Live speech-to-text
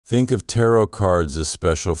Think of tarot cards as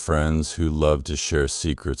special friends who love to share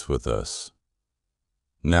secrets with us.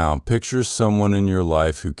 Now, picture someone in your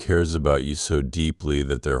life who cares about you so deeply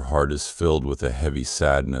that their heart is filled with a heavy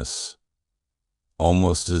sadness,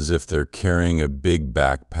 almost as if they're carrying a big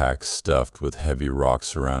backpack stuffed with heavy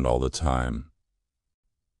rocks around all the time.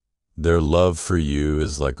 Their love for you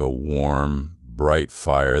is like a warm, bright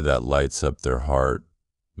fire that lights up their heart,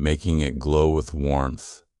 making it glow with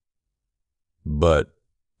warmth. But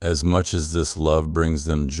as much as this love brings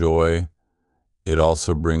them joy, it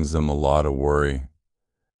also brings them a lot of worry.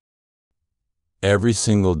 Every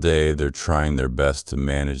single day they're trying their best to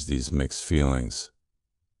manage these mixed feelings.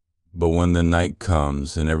 But when the night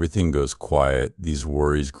comes and everything goes quiet, these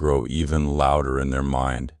worries grow even louder in their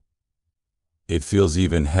mind. It feels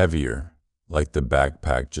even heavier, like the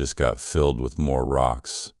backpack just got filled with more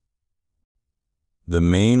rocks. The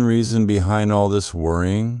main reason behind all this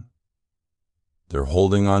worrying? They're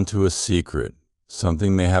holding on to a secret,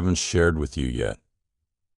 something they haven't shared with you yet.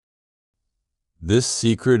 This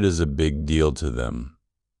secret is a big deal to them,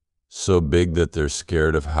 so big that they're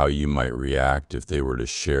scared of how you might react if they were to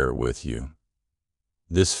share it with you.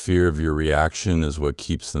 This fear of your reaction is what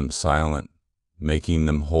keeps them silent, making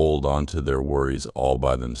them hold on to their worries all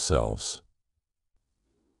by themselves.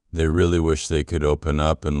 They really wish they could open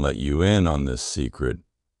up and let you in on this secret,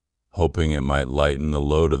 hoping it might lighten the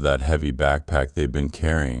load of that heavy backpack they've been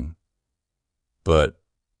carrying. But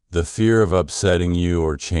the fear of upsetting you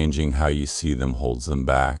or changing how you see them holds them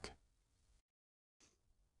back.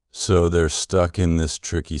 So they're stuck in this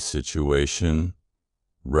tricky situation,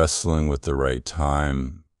 wrestling with the right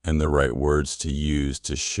time and the right words to use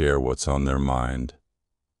to share what's on their mind.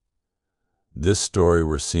 This story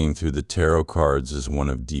we're seeing through the tarot cards is one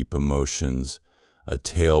of deep emotions, a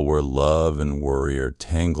tale where love and worry are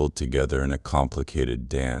tangled together in a complicated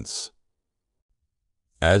dance.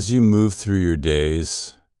 As you move through your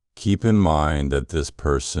days, keep in mind that this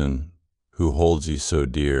person, who holds you so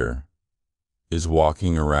dear, is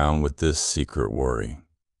walking around with this secret worry.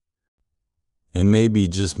 And maybe,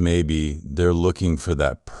 just maybe, they're looking for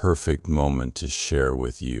that perfect moment to share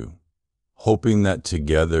with you, hoping that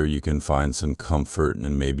together you can find some comfort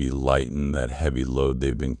and maybe lighten that heavy load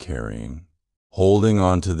they've been carrying. Holding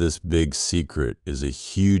on to this big secret is a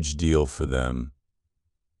huge deal for them,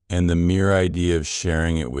 and the mere idea of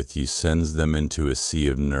sharing it with you sends them into a sea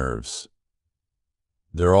of nerves.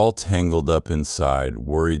 They're all tangled up inside,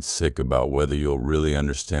 worried sick about whether you'll really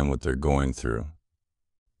understand what they're going through.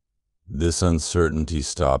 This uncertainty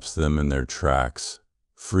stops them in their tracks,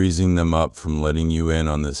 freezing them up from letting you in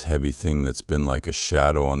on this heavy thing that's been like a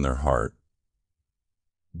shadow on their heart.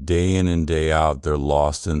 Day in and day out, they're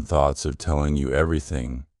lost in thoughts of telling you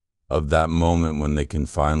everything, of that moment when they can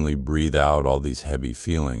finally breathe out all these heavy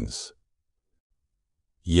feelings.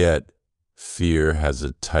 Yet, fear has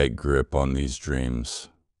a tight grip on these dreams.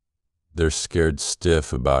 They're scared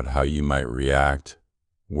stiff about how you might react,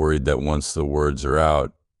 worried that once the words are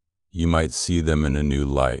out, you might see them in a new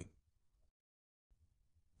light.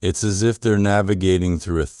 It's as if they're navigating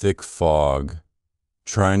through a thick fog,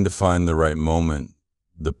 trying to find the right moment,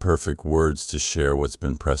 the perfect words to share what's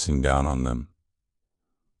been pressing down on them.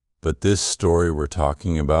 But this story we're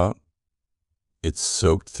talking about, it's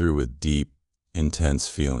soaked through with deep, intense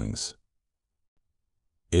feelings.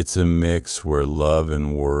 It's a mix where love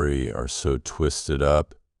and worry are so twisted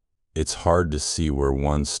up, it's hard to see where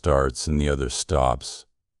one starts and the other stops.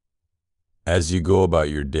 As you go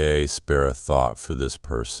about your day, spare a thought for this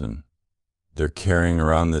person. They're carrying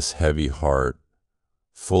around this heavy heart,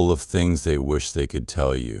 full of things they wish they could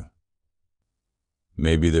tell you.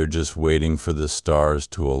 Maybe they're just waiting for the stars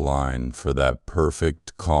to align, for that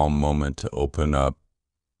perfect, calm moment to open up,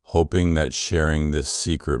 hoping that sharing this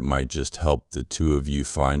secret might just help the two of you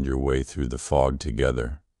find your way through the fog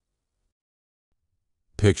together.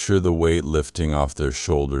 Picture the weight lifting off their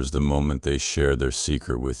shoulders the moment they share their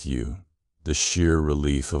secret with you, the sheer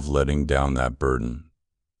relief of letting down that burden.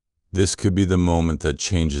 This could be the moment that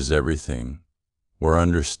changes everything, where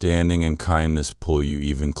understanding and kindness pull you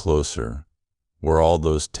even closer, where all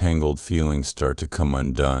those tangled feelings start to come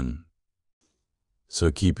undone.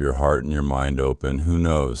 So keep your heart and your mind open. Who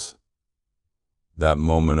knows? That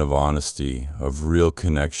moment of honesty, of real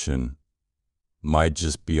connection, might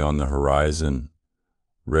just be on the horizon,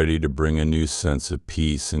 ready to bring a new sense of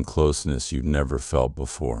peace and closeness you've never felt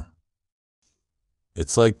before.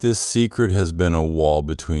 It's like this secret has been a wall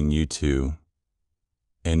between you two,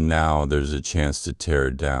 and now there's a chance to tear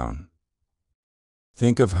it down.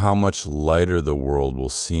 Think of how much lighter the world will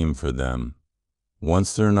seem for them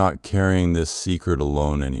once they're not carrying this secret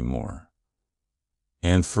alone anymore.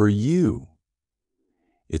 And for you,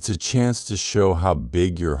 It's a chance to show how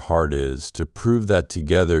big your heart is, to prove that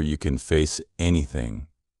together you can face anything.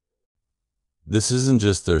 This isn't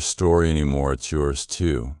just their story anymore, it's yours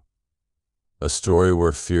too. A story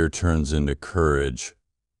where fear turns into courage,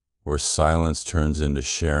 where silence turns into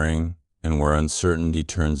sharing, and where uncertainty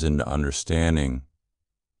turns into understanding.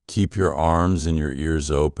 Keep your arms and your ears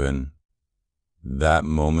open. That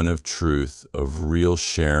moment of truth, of real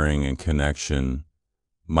sharing and connection,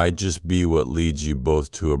 might just be what leads you both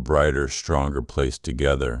to a brighter, stronger place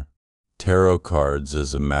together. Tarot cards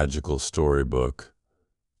as a magical storybook,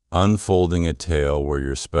 unfolding a tale where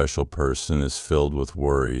your special person is filled with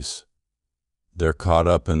worries. They're caught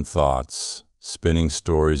up in thoughts, spinning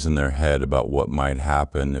stories in their head about what might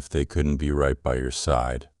happen if they couldn't be right by your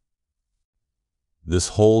side. This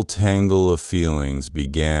whole tangle of feelings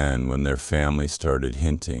began when their family started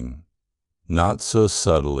hinting, not so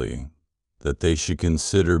subtly, that they should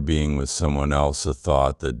consider being with someone else, a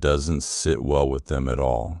thought that doesn't sit well with them at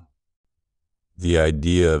all. The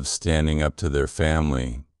idea of standing up to their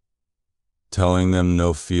family, telling them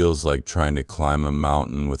no, feels like trying to climb a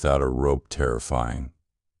mountain without a rope, terrifying.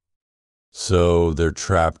 So they're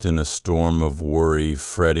trapped in a storm of worry,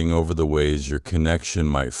 fretting over the ways your connection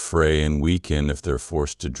might fray and weaken if they're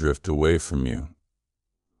forced to drift away from you.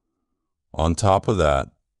 On top of that,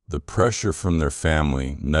 the pressure from their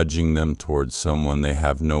family, nudging them towards someone they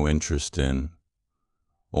have no interest in,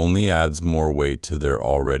 only adds more weight to their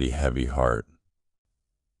already heavy heart.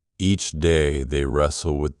 Each day they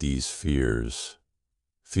wrestle with these fears,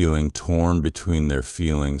 feeling torn between their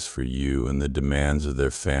feelings for you and the demands of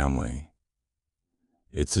their family.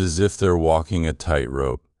 It's as if they're walking a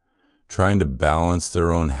tightrope, trying to balance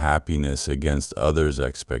their own happiness against others'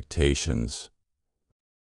 expectations.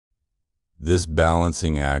 This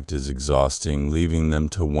balancing act is exhausting, leaving them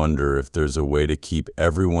to wonder if there's a way to keep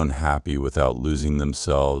everyone happy without losing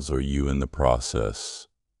themselves or you in the process.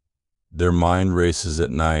 Their mind races at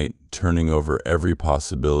night, turning over every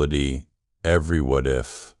possibility, every what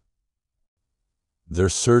if. They're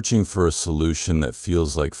searching for a solution that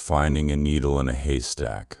feels like finding a needle in a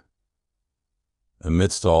haystack.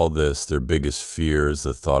 Amidst all this, their biggest fear is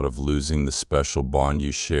the thought of losing the special bond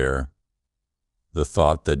you share, the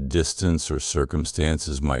thought that distance or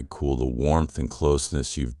circumstances might cool the warmth and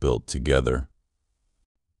closeness you've built together.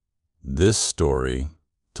 This story,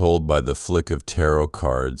 told by the flick of tarot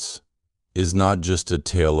cards, is not just a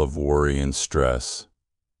tale of worry and stress.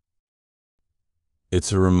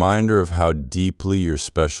 It's a reminder of how deeply your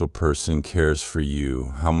special person cares for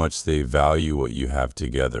you, how much they value what you have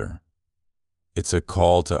together. It's a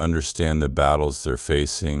call to understand the battles they're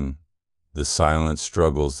facing, the silent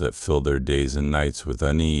struggles that fill their days and nights with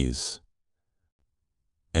unease.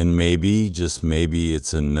 And maybe, just maybe,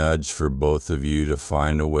 it's a nudge for both of you to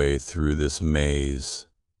find a way through this maze,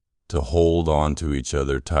 to hold on to each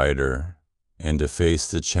other tighter, and to face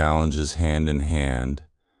the challenges hand in hand,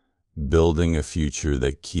 building a future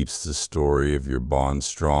that keeps the story of your bond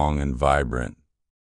strong and vibrant.